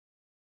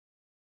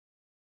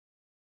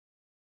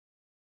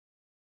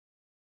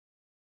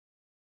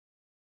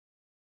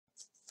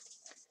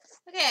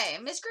Okay,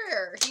 Miss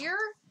Greer here.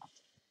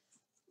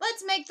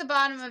 Let's make the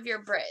bottom of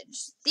your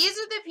bridge. These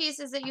are the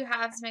pieces that you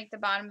have to make the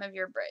bottom of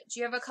your bridge.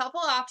 You have a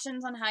couple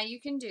options on how you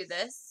can do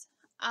this.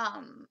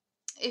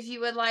 If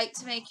you would like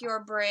to make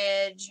your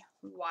bridge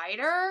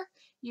wider,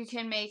 you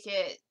can make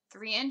it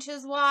 3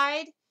 inches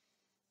wide.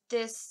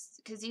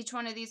 Because each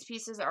one of these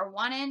pieces are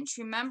 1 inch.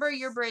 Remember,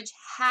 your bridge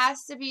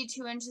has to be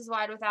 2 inches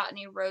wide without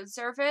any road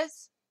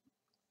surface.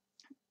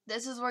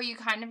 This is where you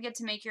kind of get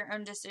to make your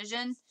own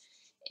decision.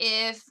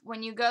 If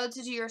when you go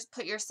to do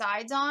put your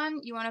sides on,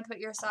 you want to put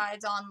your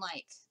sides on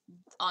like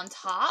on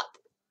top,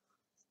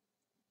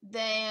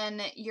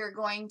 then you're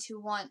going to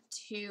want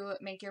to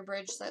make your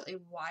bridge slightly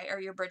wide, or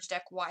your bridge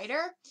deck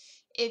wider.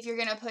 If you're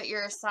going to put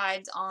your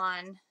sides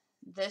on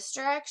this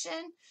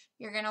direction,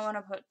 you're going to want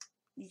to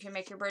you can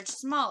make your bridge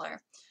smaller.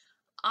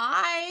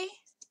 I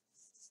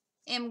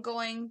am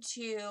going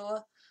to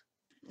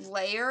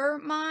layer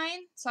mine,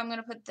 so I'm going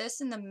to put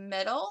this in the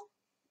middle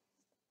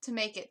to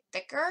make it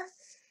thicker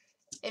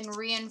and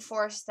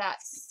reinforce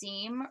that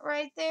seam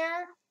right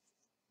there.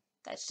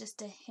 That's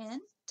just a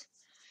hint,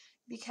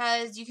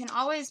 because you can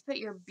always put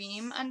your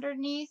beam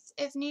underneath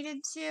if needed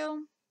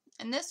to.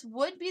 And this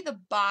would be the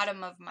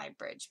bottom of my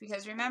bridge,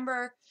 because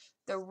remember,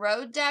 the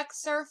road deck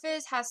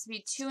surface has to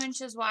be 2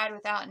 inches wide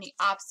without any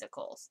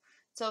obstacles.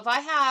 So if I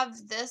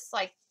have this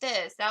like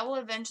this, that will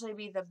eventually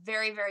be the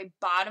very, very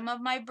bottom of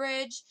my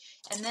bridge.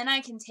 And then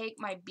I can take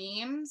my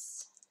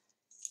beams.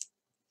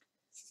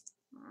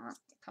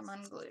 Come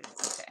unglued.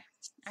 Okay.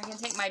 I can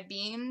take my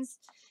beams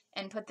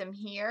and put them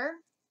here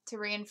to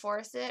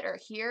reinforce it, or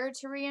here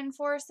to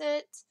reinforce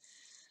it.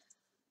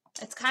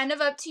 It's kind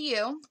of up to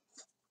you.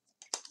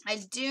 I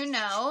do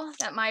know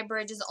that my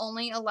bridge is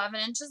only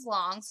 11 inches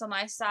long, so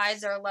my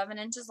sides are 11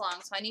 inches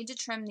long, so I need to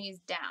trim these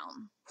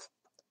down.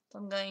 So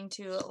I'm going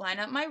to line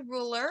up my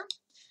ruler.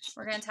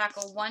 We're going to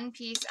tackle one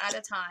piece at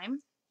a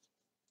time.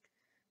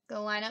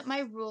 Go line up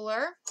my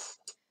ruler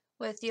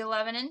with the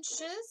 11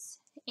 inches,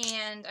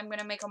 and I'm going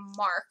to make a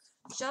mark,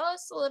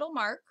 just a little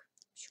mark,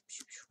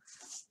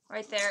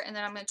 right there, and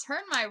then I'm going to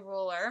turn my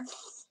ruler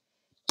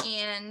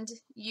and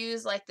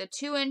use like the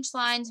 2-inch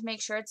line to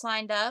make sure it's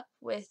lined up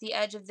with the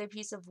edge of the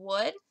piece of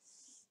wood.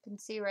 You can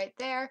see right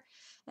there.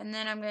 And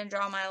then I'm going to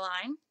draw my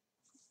line.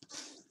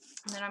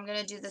 And then I'm going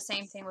to do the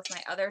same thing with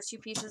my other 2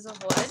 pieces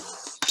of wood.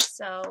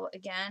 So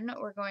again,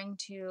 we're going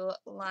to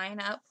line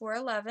up where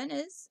 11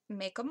 is,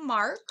 make a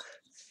mark.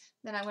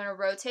 Then I'm going to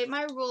rotate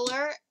my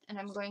ruler, and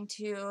I'm going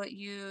to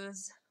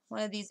use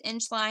one of these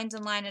inch lines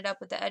and line it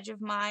up with the edge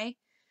of my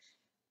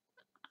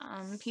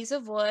piece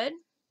of wood.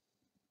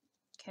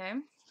 Okay.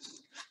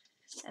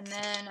 And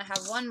then I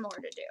have one more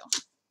to do.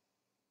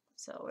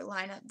 So we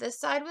line up this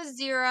side with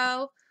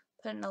 0,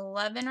 put an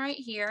 11 right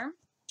here,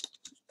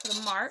 put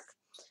a mark,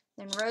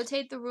 then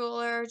rotate the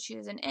ruler,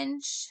 choose an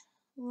inch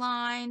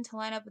line to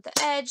line up with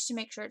the edge to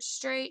make sure it's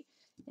straight,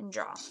 and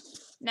draw.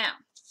 Now,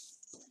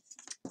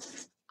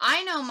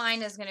 I know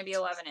mine is going to be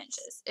 11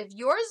 inches. If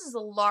yours is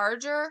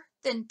larger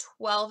than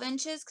 12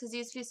 inches, because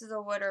these pieces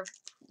of wood are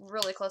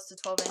really close to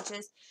 12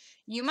 inches,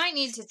 you might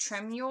need to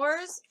trim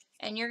yours,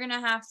 and you're going to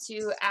have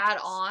to add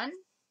on,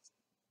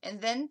 and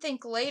then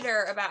think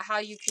later about how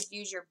you could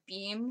use your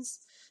beams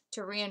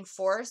to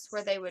reinforce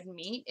where they would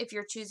meet if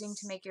you're choosing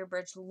to make your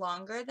bridge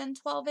longer than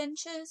 12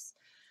 inches.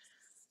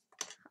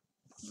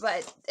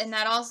 And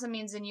that also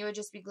means then you would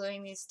just be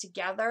gluing these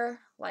together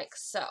like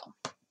so.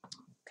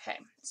 Okay,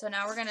 so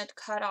now we're going to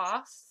cut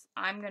off.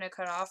 I'm going to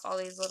cut off all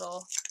these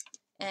little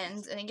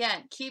ends. And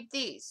again, keep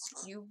these.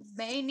 You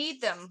may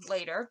need them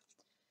later.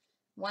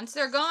 Once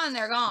they're gone,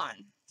 they're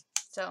gone.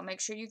 So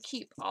make sure you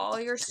keep all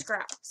your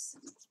scraps.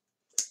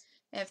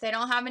 And if they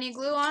don't have any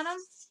glue on them,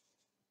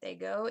 they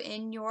go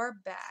in your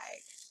bag.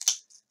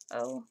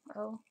 Oh,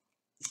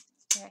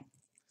 okay.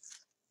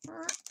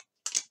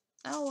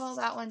 Oh, well,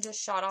 that one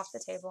just shot off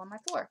the table on my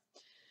floor.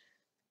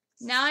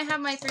 Now I have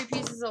my 3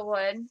 pieces of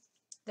wood.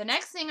 The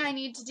next thing I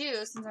need to do,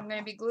 since I'm going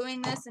to be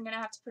gluing this, I'm going to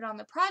have to put it on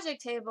the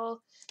project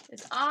table,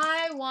 is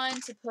I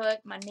want to put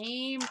my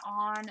name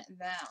on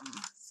them.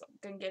 So I'm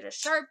going to get a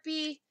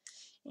Sharpie,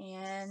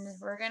 and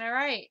we're going to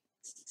write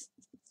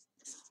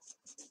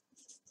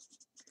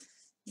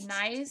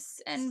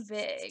nice and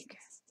big,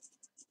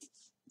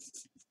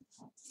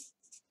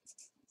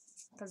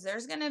 because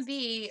there's going to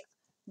be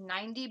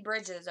 90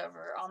 bridges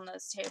over on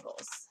those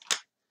tables.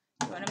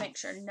 You want to make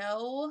sure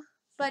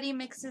nobody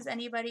mixes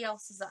anybody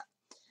else's up.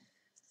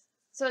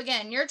 So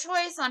again, your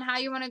choice on how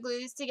you want to glue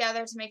these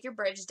together to make your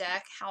bridge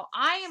deck. How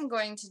I am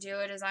going to do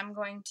it is I'm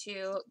going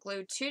to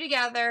glue 2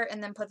 together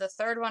and then put the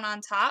 3rd one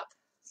on top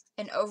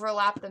and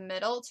overlap the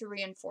middle to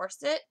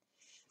reinforce it.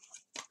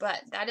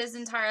 But that is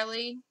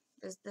entirely,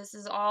 this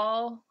is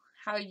all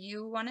how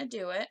you want to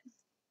do it.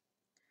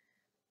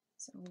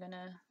 So I'm going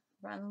to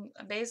run,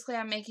 basically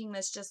I'm making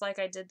this just like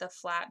I did the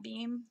flat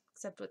beam,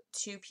 except with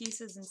 2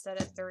 pieces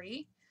instead of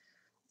 3.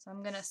 So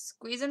I'm going to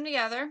squeeze them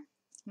together,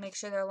 make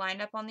sure they're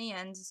lined up on the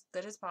ends as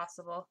good as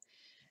possible.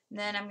 And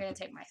then I'm going to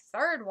take my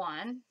 3rd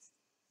one,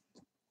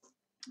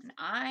 and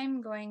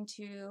I'm going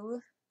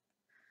to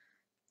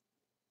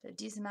put a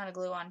decent amount of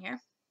glue on here.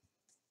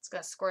 It's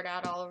going to squirt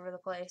out all over the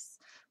place.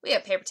 We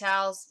have paper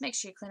towels. Make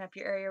sure you clean up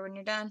your area when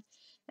you're done.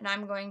 And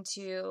I'm going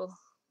to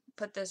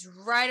put this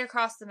right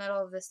across the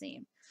middle of the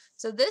seam.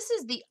 So this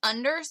is the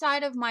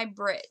underside of my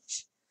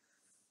bridge.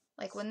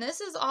 Like when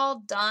this is all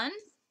done,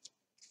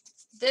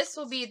 this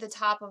will be the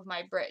top of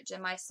my bridge,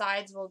 and my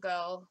sides will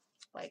go,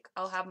 like,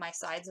 I'll have my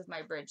sides of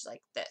my bridge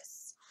like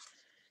this.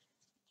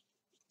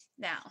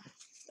 Now,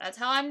 that's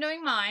how I'm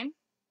doing mine.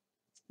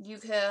 You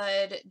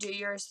could do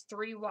yours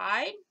 3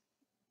 wide,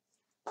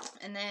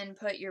 and then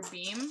put your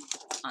beam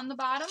on the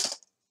bottom,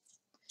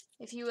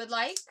 if you would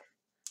like.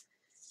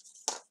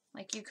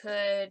 Like, you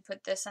could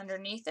put this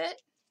underneath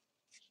it,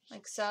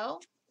 like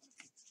so.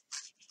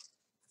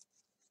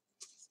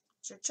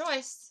 It's your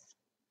choice,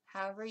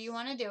 however you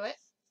want to do it.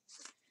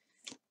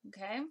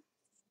 Okay.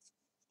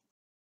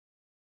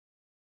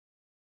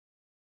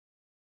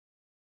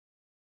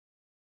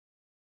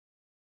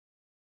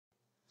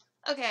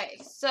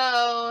 Okay,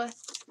 so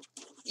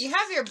you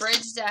have your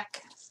bridge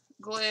deck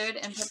glued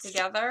and put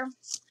together.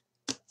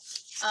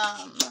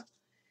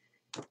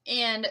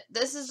 And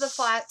this is the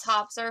flat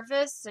top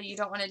surface, so you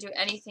don't want to do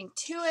anything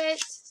to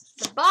it.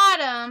 The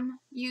bottom,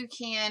 you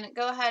can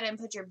go ahead and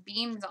put your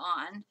beams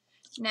on.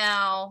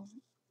 Now,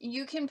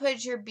 you can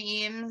put your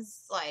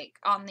beams like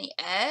on the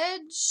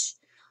edge.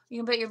 You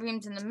can put your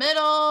beams in the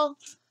middle.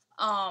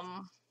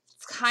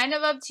 It's kind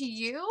of up to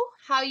you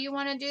how you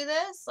want to do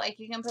this. Like,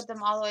 you can put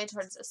them all the way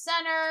towards the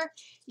center.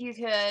 You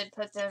could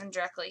put them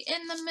directly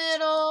in the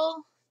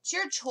middle. It's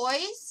your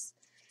choice.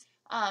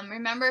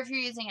 Remember, if you're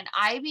using an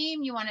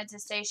I-beam, you want it to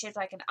stay shaped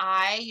like an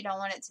I. You don't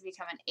want it to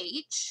become an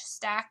H.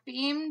 Stack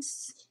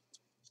beams,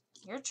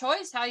 your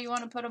choice how you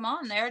want to put them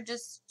on there.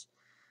 Just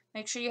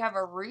make sure you have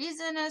a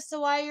reason as to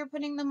why you're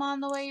putting them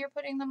on the way you're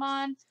putting them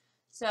on.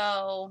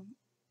 So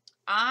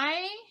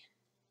I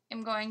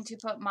am going to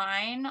put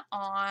mine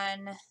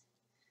on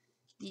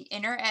the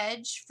inner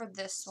edge for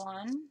this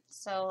one.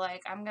 So,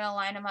 like, I'm going to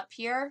line them up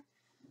here.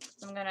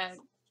 I'm going to,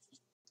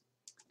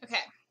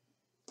 okay,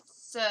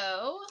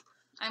 so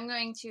I'm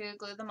going to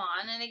glue them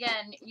on. And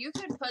again, you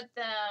could put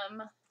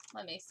them,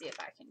 let me see if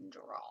I can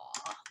draw.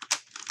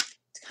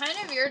 It's kind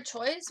of your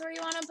choice where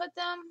you want to put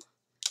them.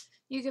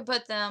 You could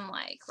put them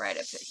like right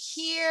up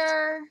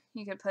here.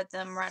 You could put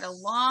them right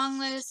along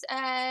this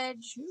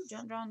edge. Ooh,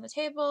 don't draw on the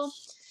table.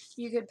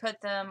 You could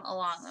put them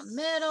along the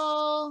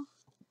middle.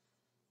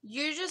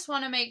 You just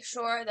want to make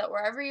sure that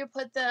wherever you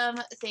put them,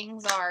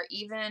 things are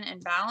even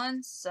and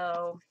balanced.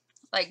 So,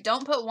 like,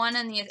 don't put one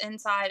on the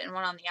inside and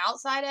one on the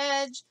outside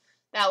edge.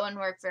 That wouldn't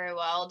work very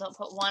well. Don't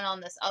put one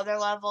on this other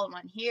level and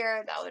one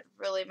here. That would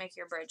really make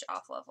your bridge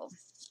off level.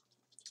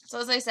 So,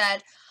 as I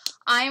said,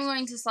 I'm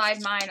going to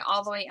slide mine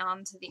all the way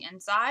onto the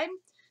inside.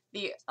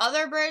 The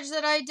other bridge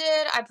that I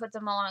did, I put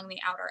them along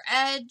the outer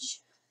edge.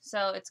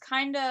 So, it's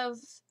kind of,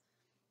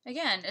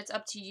 again, it's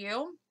up to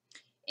you.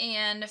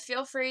 And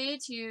feel free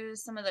to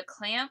use some of the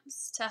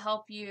clamps to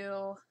help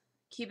you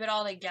keep it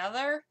all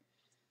together.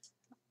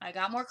 I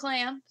got more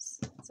clamps,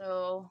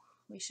 so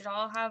we should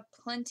all have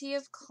plenty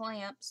of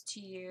clamps to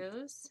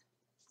use.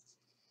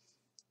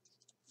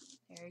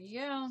 There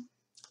you go.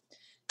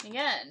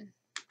 Again,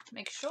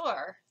 make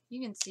sure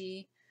you can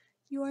see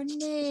your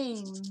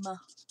name.